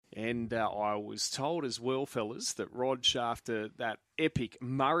And I was told as well, fellas, that Rog, after that epic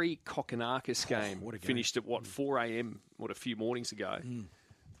Murray-Kokonakis game, finished at, 4 a.m., a few mornings ago.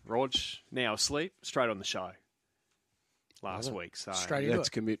 Rog, now asleep, straight on the show last week. So straight into That's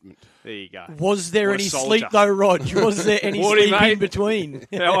it. commitment. There you go. Was there What a any soldier. sleep, though, Rog? Was there any Morning, sleep mate. in between?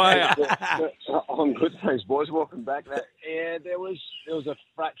 How are you? I'm good, thanks, boys. Welcome back. There was a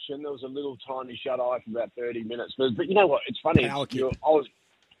fraction. There was a little tiny shut-eye for about 30 minutes. But you know what? It's funny. Power kick.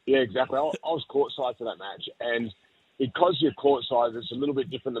 Yeah, exactly. I was courtside for that match, and because you're courtside, it's a little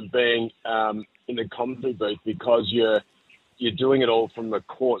bit different than being in the commentary booth because you're doing it all from the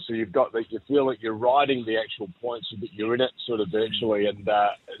court. So you've got you feel like you're riding the actual points, but you're in it sort of virtually. And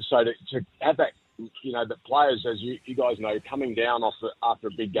so to have that, the players, as you guys know, coming down after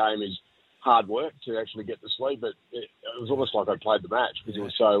a big game is hard work to actually get to sleep. But it was almost like I played the match because it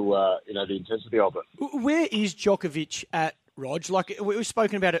was so, the intensity of it. Where is Djokovic at, Rog? Like, we've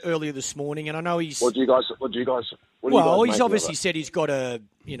spoken about it earlier this morning, and I know he's... What do you guys Well, he's make of obviously it? said he's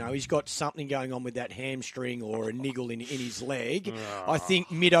got something going on with that hamstring or a niggle in his leg. I think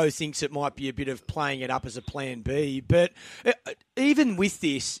Middo thinks it might be a bit of playing it up as a plan B. But even with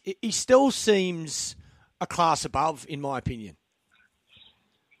this, he still seems a class above, in my opinion.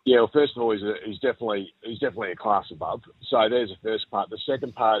 Yeah, well, first of all, he's definitely a class above. So there's the first part. The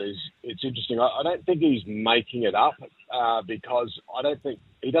second part is it's interesting. I don't think he's making it up because I don't think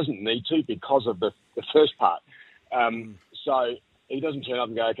he doesn't need to because of the first part. So he doesn't turn up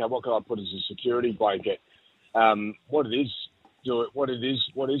and go, okay, what can I put as a security blanket? What is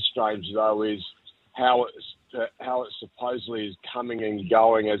strange though is how it supposedly is coming and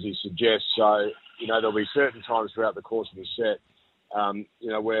going as he suggests. So there'll be certain times throughout the course of the set.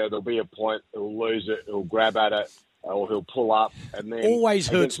 Where there'll be a point, he'll lose it, he'll grab at it, or he'll pull up, and then always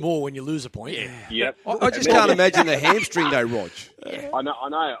hurts more when you lose a point. Yep. I just can't imagine the hamstring though, Rog. I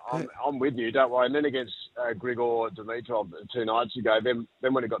know. I'm with you. Don't worry. And then against Grigor Dimitrov 2 nights ago, then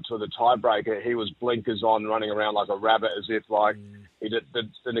when it got to the tiebreaker, he was blinkers on, running around like a rabbit, as if he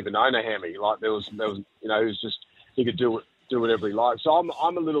didn't even own a hammy. Like there was he was just he could do whatever he liked. So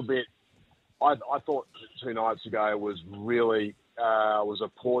I'm a little bit. I thought 2 nights ago was really. Was a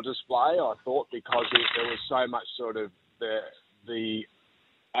poor display, I thought, because there was so much sort of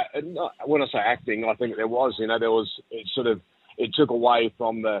when I say acting, I think there was, it took away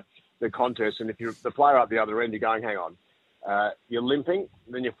from the contest. And if you're the player up the other end, you're going, hang on, you're limping,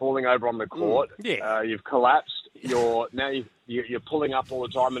 then you're falling over on the court, you've collapsed, you're pulling up all the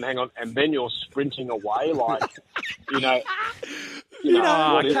time, and hang on, and then you're sprinting away, like, I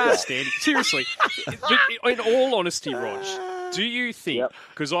can't stand it. Seriously. But in all honesty, Rog, do you think,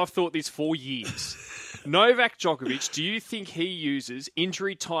 because I've thought this for years, Novak Djokovic, do you think he uses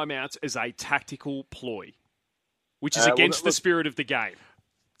injury timeouts as a tactical ploy, which is against the spirit of the game?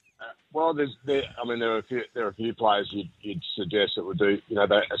 Well, there are a few players you'd suggest that would do.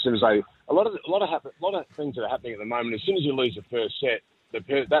 As soon as a lot of things that are happening at the moment. As soon as you lose the first set,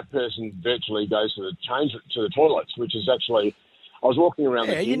 that person virtually goes to the toilets, which is actually. I was walking around.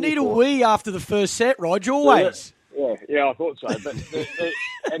 Yeah, you need a wee after the first set, Rog. Always. Yeah, I thought so. But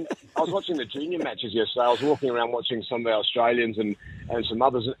and I was watching the junior matches yesterday. I was walking around watching some of the Australians and some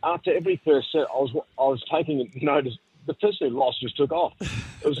others. And after every first set, I was taking notice. The person who lost just took off.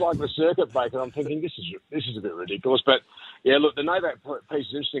 It was like the circuit breaker. I'm thinking this is a bit ridiculous. But yeah, look, the Novak piece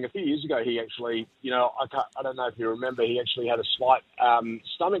is interesting. A few years ago, he actually, I don't know if you remember, he actually had a slight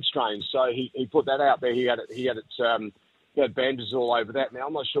stomach strain. So he put that out there. He had bandages all over that. Now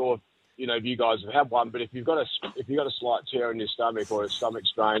I'm not sure if you guys have had one, but if you've got a slight tear in your stomach or a stomach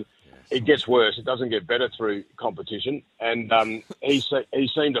strain, it gets worse. It doesn't get better through competition. And he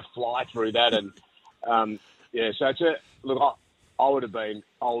seemed to fly through that. And so look, I would have been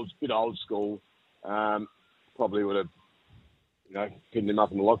old school. Probably would have pinned him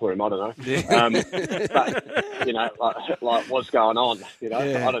up in the locker room. I don't know. But like what's going on?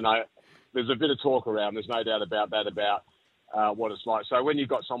 I don't know. There's a bit of talk around. There's no doubt about that. About what it's like. So when you've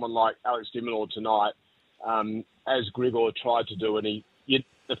got someone like Alex de Minaur tonight, as Grigor tried to do, and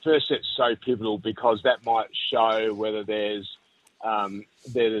the first set's so pivotal because that might show whether there's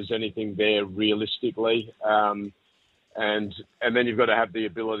anything there realistically, and then you've got to have the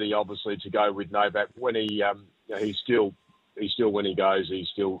ability, obviously, to go with Novak when he's still when he goes, he's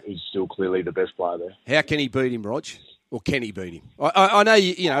still clearly the best player there. How can he beat him, Rog? Or can he beat him? I know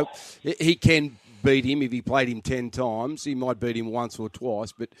he can beat him if he played him 10 times. He might beat him once or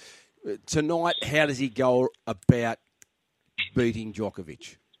twice. But tonight, how does he go about beating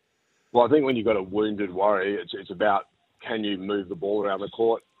Djokovic? Well, I think when you've got a wounded Warrior, it's about can you move the ball around the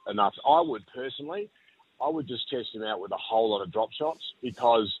court enough. I would personally, I would just test him out with a whole lot of drop shots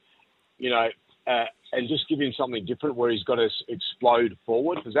because, and just give him something different where he's got to explode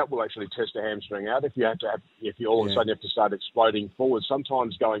forward, because that will actually test the hamstring out. If you all of a sudden have to start exploding forward,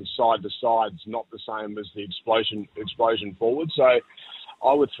 sometimes going side to side is not the same as the explosion forward. So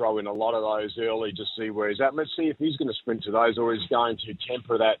I would throw in a lot of those early to see where he's at. Let's see if he's going to sprint to those or he's going to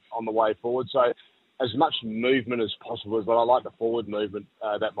temper that on the way forward. So as much movement as possible, but I like the forward movement.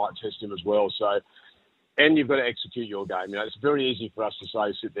 That might test him as well. So, and you've got to execute your game. It's very easy for us to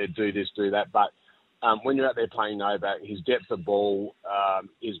say, sit there, do this, do that, but when you're out there playing Novak, his depth of ball,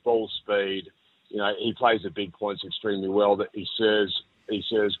 his ball speed, he plays the big points extremely well. That he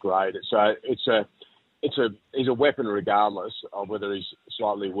serves great. So he's a weapon regardless of whether he's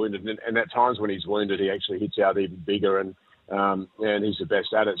slightly wounded. And at times when he's wounded, he actually hits out even bigger, and he's the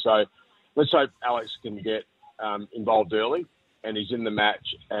best at it. So let's hope Alex can get involved early, and he's in the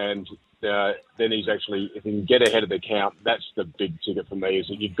match, and then he's actually, if he can get ahead of the count, that's the big ticket for me. Is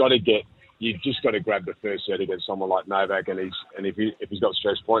that you've just got to grab the first set against someone like Novak, and if he's got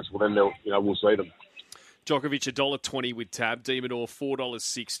stress points, well then we'll see them. Djokovic $1.20 with tab, De Minaur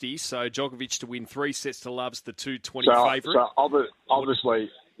 $4.60. So Djokovic to win 3 sets to love's the $2.20 favourite. So obviously,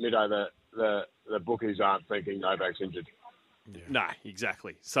 Mido, the bookies aren't thinking Novak's injured. Yeah. No,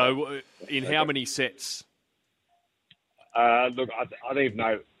 exactly. So in how many sets? Look, I think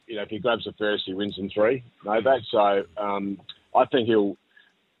if he grabs the first, he wins in 3, Novak. So I think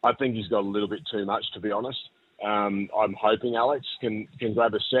he's got a little bit too much, to be honest. I'm hoping Alex can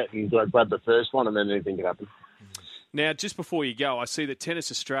grab a set and grab the first one, and then anything can happen. Now, just before you go, I see that Tennis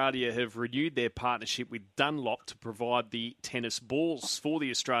Australia have renewed their partnership with Dunlop to provide the tennis balls for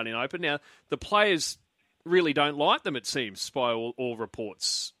the Australian Open. Now, the players really don't like them, it seems, by all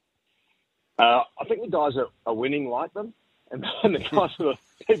reports. I think the guys are winning like them, and the guys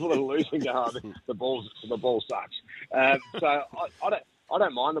people that are losing go, the ball sucks. So I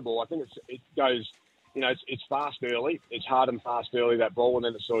don't mind the ball. I think it goes, it's fast early. It's hard and fast early, that ball,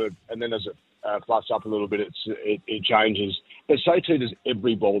 and then as it fluffs up a little bit, it changes. But so too does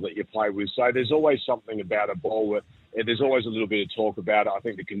every ball that you play with. So there's always something about a ball that there's always a little bit of talk about it. I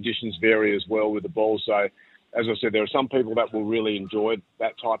think the conditions vary as well with the ball. So as I said, there are some people that will really enjoy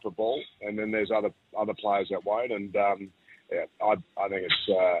that type of ball, and then there's other players that won't. And I think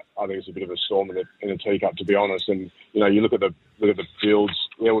it's a bit of a storm in a teacup, to be honest. And you look at the fields.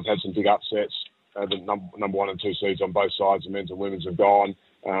 Yeah, we've had some big upsets. The number 1 and 2 seeds on both sides, the men's and women's, have gone,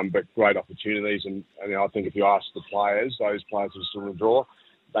 but great opportunities. And I think if you ask the players, those players who are still in the draw,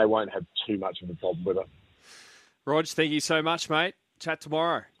 they won't have too much of a problem with it. Rog, thank you so much, mate. Chat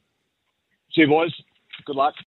tomorrow. See you, boys. Good luck.